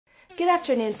Good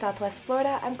afternoon, Southwest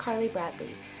Florida. I'm Carlie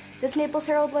Bradley. This Naples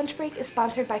Herald lunch break is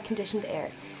sponsored by Conditioned Air,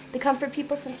 the comfort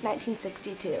people since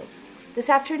 1962. This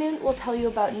afternoon, we'll tell you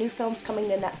about new films coming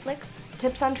to Netflix,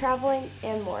 tips on traveling,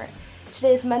 and more.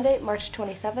 Today is Monday, March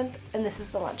 27th, and this is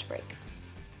the lunch break.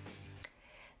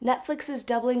 Netflix is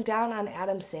doubling down on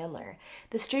Adam Sandler.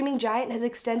 The streaming giant has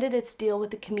extended its deal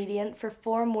with the comedian for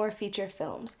 4 more feature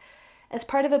films. As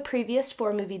part of a previous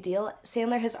 4-movie deal,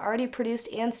 Sandler has already produced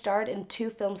and starred in 2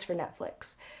 films for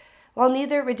Netflix. While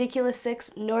neither Ridiculous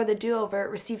 6 nor The Do-Over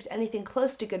received anything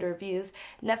close to good reviews,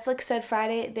 Netflix said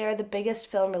Friday they are the biggest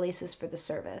film releases for the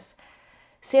service.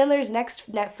 Sandler's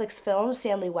next Netflix film,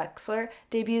 Sandy Wexler,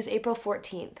 debuts April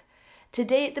 14th. To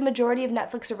date, the majority of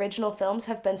Netflix original films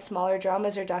have been smaller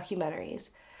dramas or documentaries.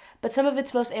 But some of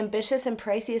its most ambitious and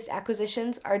priciest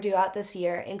acquisitions are due out this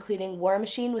year, including War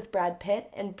Machine with Brad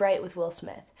Pitt and Bright with Will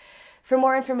Smith. For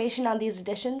more information on these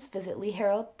additions, visit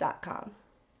leeherald.com.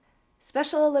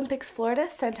 Special Olympics Florida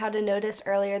sent out a notice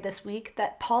earlier this week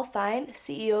that Paul Thine,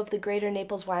 CEO of the Greater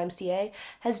Naples YMCA,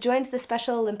 has joined the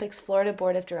Special Olympics Florida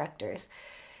Board of Directors.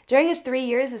 During his 3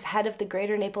 years as head of the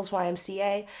Greater Naples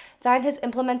YMCA, Thine has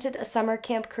implemented a summer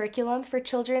camp curriculum for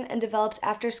children and developed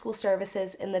after-school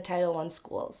services in the Title I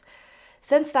schools.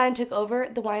 Since Thine took over,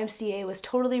 the YMCA was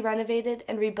totally renovated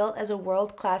and rebuilt as a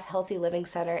world-class healthy living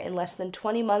center in less than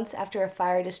 20 months after a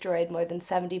fire destroyed more than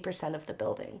 70% of the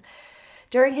building.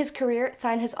 During his career,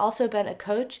 Thine has also been a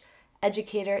coach,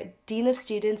 educator, dean of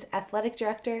students, athletic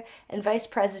director, and vice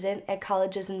president at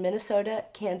colleges in Minnesota,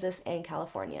 Kansas, and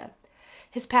California.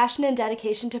 His passion and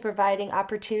dedication to providing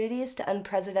opportunities to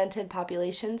unprecedented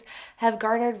populations have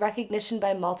garnered recognition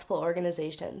by multiple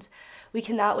organizations. We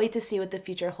cannot wait to see what the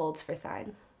future holds for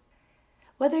Thine.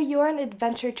 Whether you're an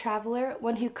adventure traveler,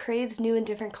 one who craves new and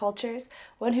different cultures,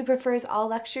 one who prefers all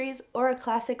luxuries, or a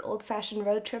classic old-fashioned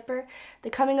road tripper, the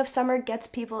coming of summer gets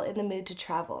people in the mood to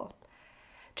travel.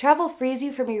 Travel frees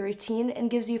you from your routine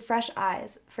and gives you fresh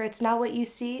eyes, for it's not what you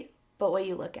see, but what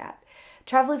you look at.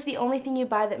 Travel is the only thing you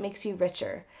buy that makes you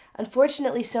richer.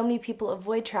 Unfortunately, so many people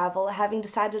avoid travel, having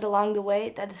decided along the way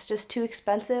that it's just too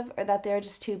expensive or that they're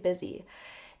just too busy.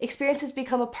 Experiences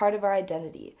become a part of our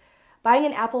identity. Buying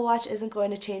an Apple Watch isn't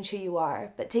going to change who you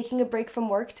are, but taking a break from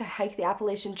work to hike the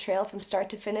Appalachian Trail from start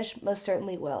to finish most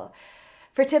certainly will.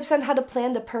 For tips on how to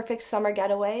plan the perfect summer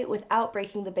getaway without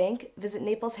breaking the bank, visit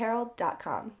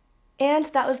naplesherald.com. And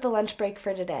that was the lunch break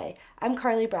for today. I'm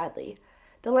Carlie Bradley.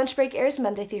 The lunch break airs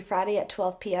Monday through Friday at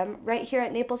 12 p.m. right here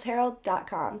at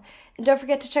naplesherald.com. And don't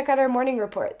forget to check out our morning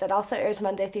report that also airs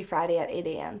Monday through Friday at 8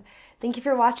 a.m. Thank you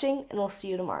for watching, and we'll see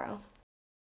you tomorrow.